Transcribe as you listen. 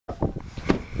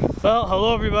Well,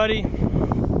 hello everybody.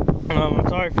 I'm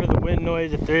sorry for the wind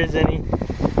noise if there is any.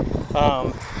 This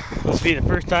will be the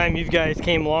first time you guys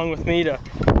came along with me to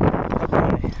up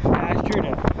my pasture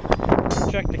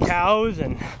to check the cows,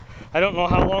 and I don't know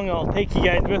how long I'll take you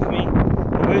guys with me.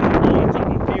 The wind's blowing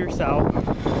something fierce out.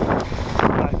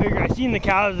 I figured I seen the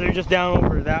cows, they're just down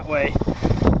over that way.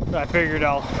 So I figured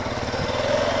I'll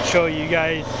show you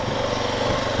guys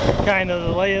kind of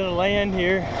the lay of the land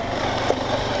here.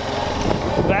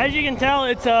 But as you can tell,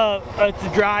 it's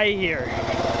dry here.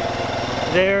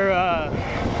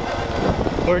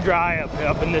 We're dry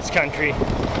up in this country.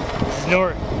 This is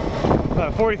north,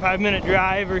 about a 45-minute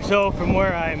drive or so from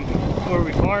where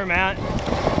we farm at,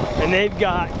 and they've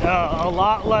got a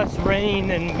lot less rain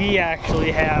than we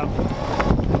actually have.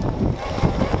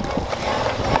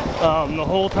 The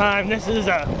whole time, this is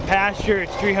a pasture.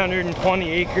 It's 320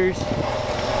 acres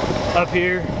up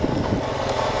here,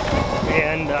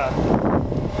 and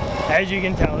as you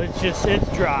can tell, it's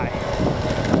dry.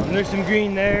 There's some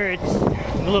green there. It's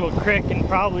a little creek and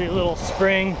probably a little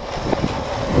spring.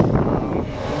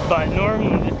 But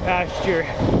normally this pasture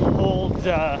holds,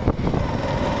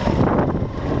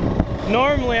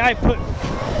 normally I put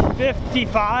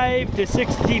 55 to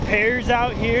 60 pairs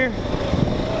out here.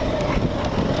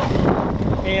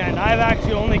 And I've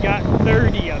actually only got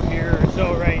 30 up here or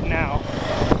so right now.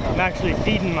 I'm actually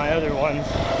feeding my other ones.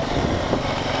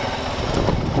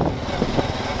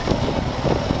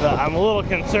 But I'm a little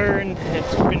concerned.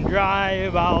 It's been dry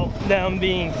about them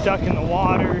being stuck in the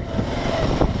water.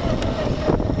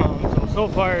 So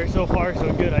far so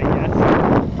good, I guess.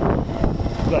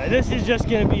 But this is just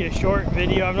going to be a short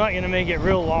video. I'm not going to make it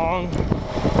real long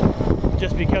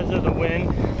just because of the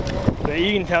wind. But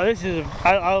you can tell this is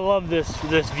I love this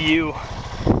view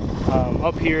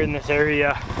up here in this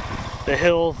area. The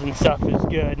hills and stuff is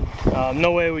good.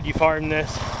 No way would you farm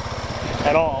this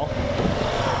at all.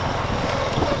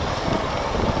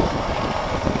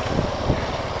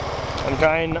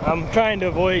 I'm trying to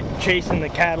avoid chasing the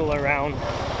cattle around.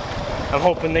 I'm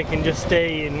hoping they can just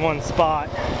stay in one spot.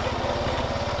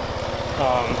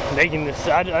 They can just,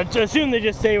 I assume they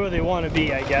just stay where they want to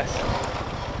be, I guess.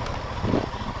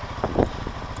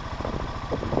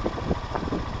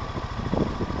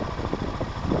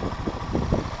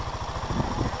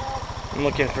 I'm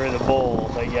looking for the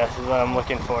bulls, I guess, is what I'm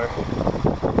looking for.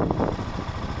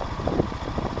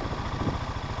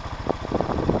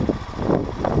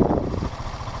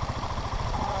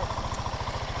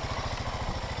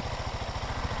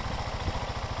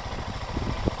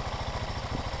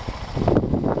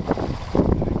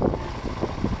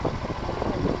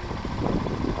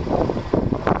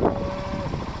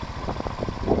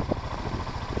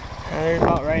 There's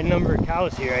about the right number of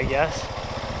cows here, I guess.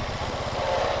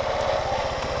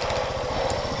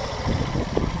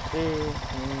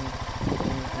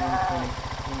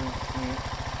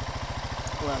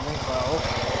 11,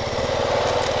 12.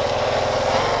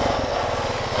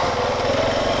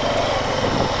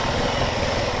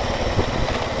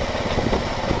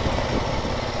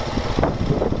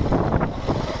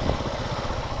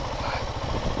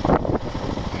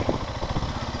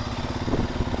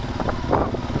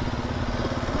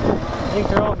 I think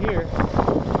they're all here.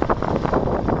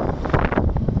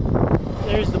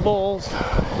 There's the bulls.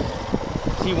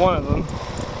 See one of them.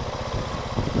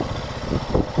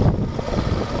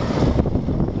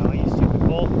 Oh, you stupid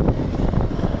bull.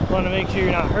 Want to make sure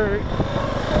you're not hurt.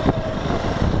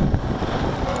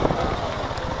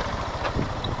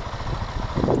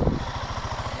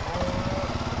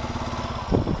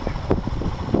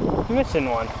 I'm missing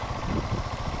one.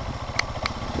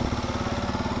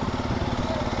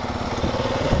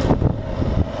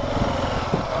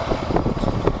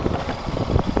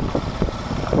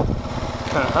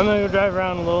 I'm gonna go drive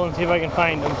around a little and see if I can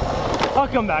find them. I'll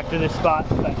come back to this spot,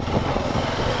 but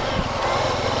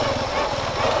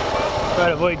try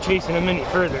to avoid chasing them any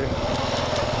further.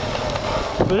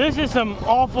 But this is some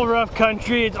awful rough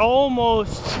country. It's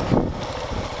almost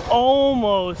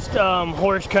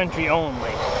horse country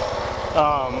only.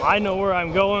 I know where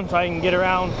I'm going, so I can get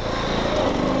around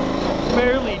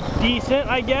fairly decent,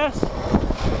 I guess,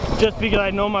 just because I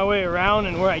know my way around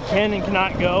and where I can and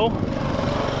cannot go.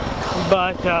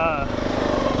 But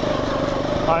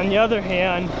on the other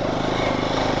hand,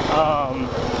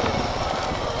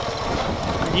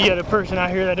 you get a person out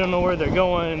here that don't know where they're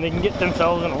going, and they can get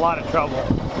themselves in a lot of trouble.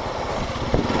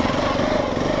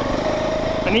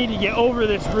 I need to get over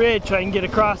this ridge so I can get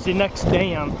across the next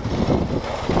dam.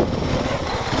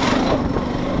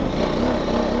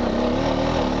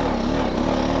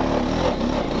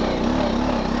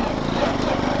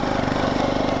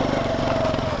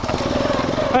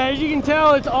 As you can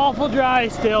tell, it's awful dry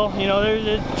still. You know,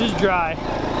 it's just dry.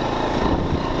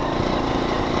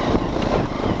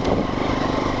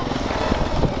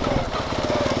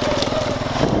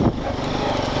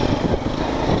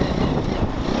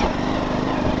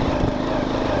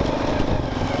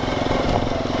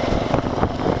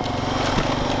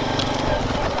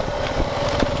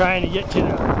 Trying to get to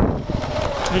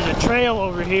there's a trail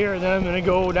over here, and then I'm going to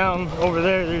go down over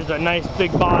there. There's a nice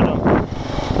big bottom.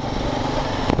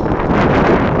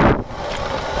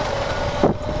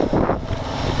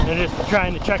 And just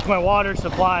trying to check my water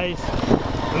supplies.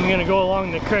 I'm going to go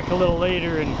along the creek a little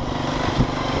later and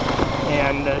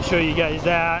show you guys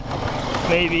that.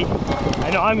 Maybe. I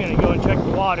know I'm going to go and check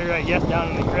the water, I guess,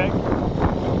 down in the creek.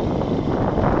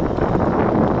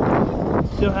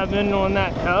 Still have mineral in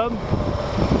that tub.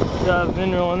 Still have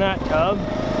mineral in that tub.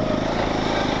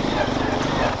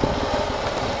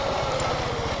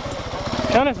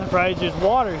 Kind of surprised there's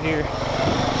water here.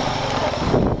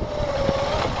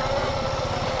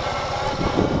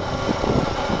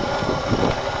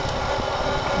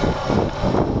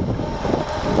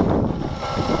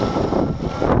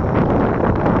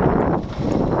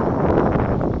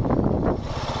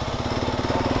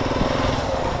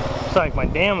 Looks like my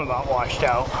dam about washed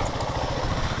out.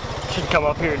 Should come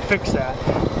up here and fix that.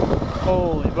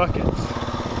 Holy buckets.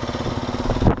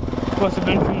 Must have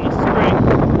been from the spring.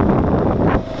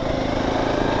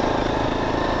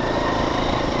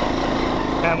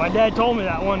 Yeah, my dad told me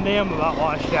that one dam about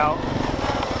washed out.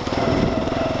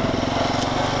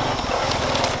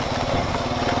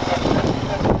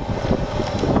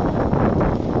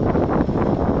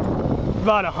 It's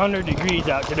about 100 degrees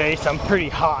out today, so I'm pretty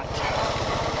hot.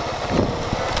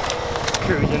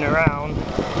 Cruising around.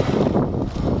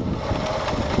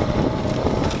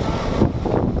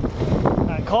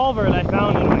 That culvert I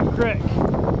found in my creek.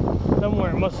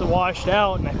 Somewhere it must have washed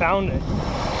out and I found it.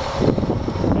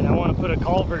 And I want to put a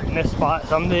culvert in this spot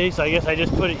someday, so I guess I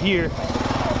just put it here.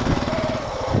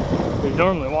 There's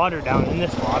normally water down in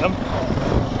this bottom.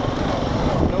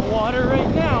 No water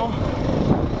right now.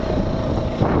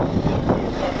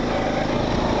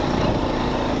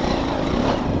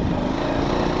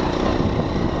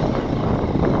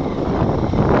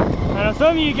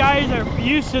 Some of you guys are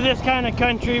used to this kind of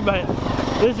country, but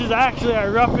this is actually our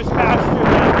roughest pasture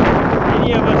that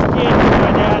any of us kids and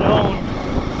my dad own.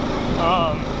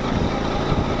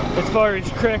 As far as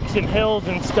creeks and hills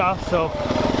and stuff, so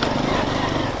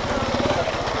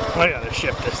I gotta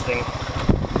shift this thing.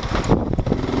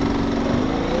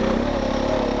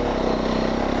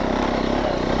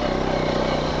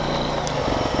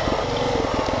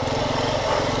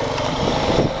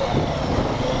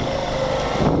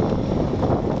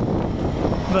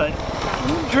 But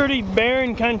pretty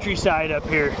barren countryside up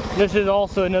here. This is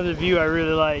also another view I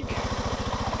really like.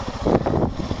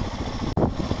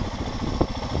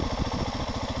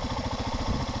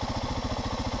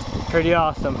 Pretty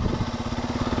awesome.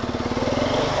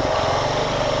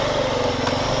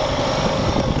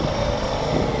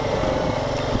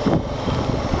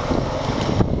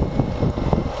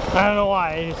 I don't know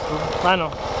why. I don't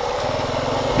know.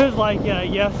 Feels like it, I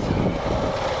guess.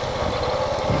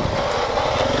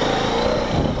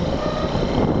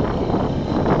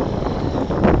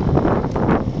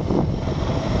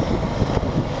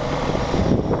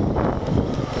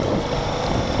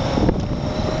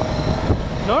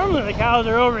 Normally the cows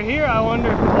are over here. I wonder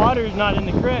if the water's not in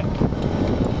the creek.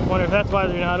 I wonder if that's why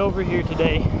they're not over here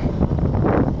today.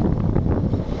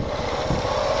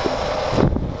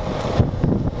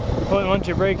 Putting a bunch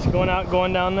of brakes going out,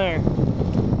 going down there.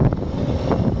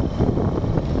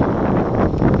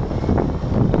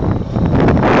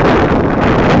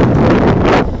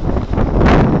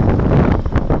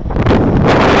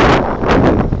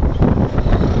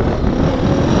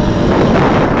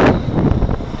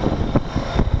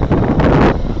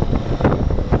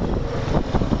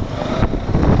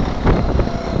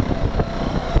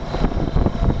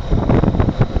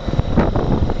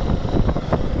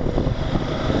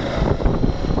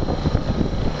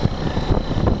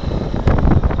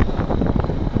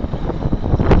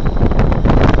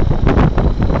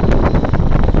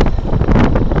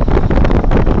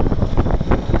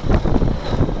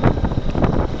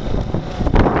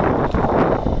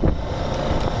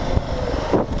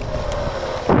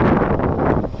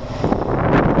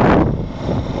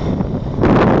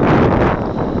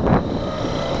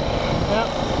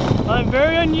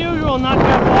 Very unusual not to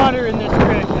have water in this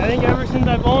creek. I think ever since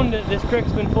I've owned it, this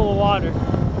creek's been full of water.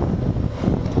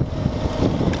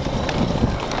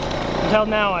 Until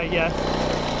now, I guess.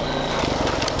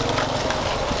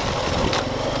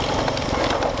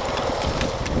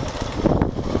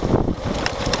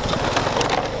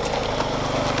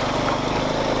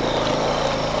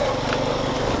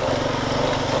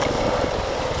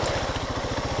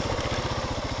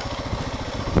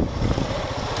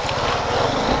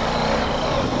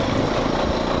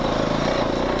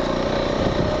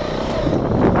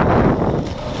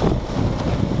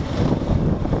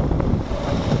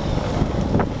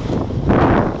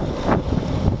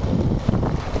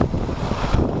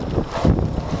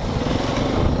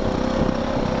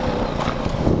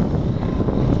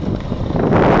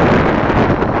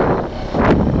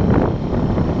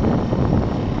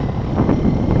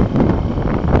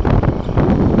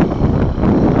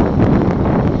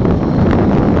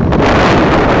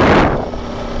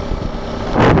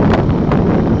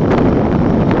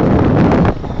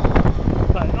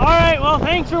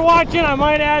 thanks for watching. I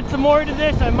might add some more to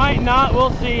this. I might not. We'll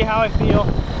see how I feel.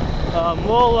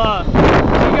 We'll see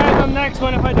you guys on the next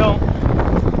one if I don't.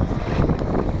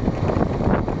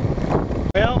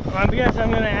 Well, I guess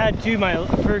I'm going to add to my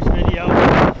first video.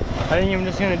 I think I'm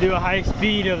just going to do a high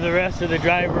speed of the rest of the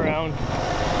drive around.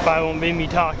 Probably won't be me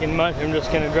talking much. I'm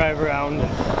just going to drive around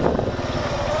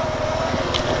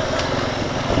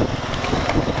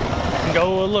and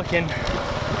go looking.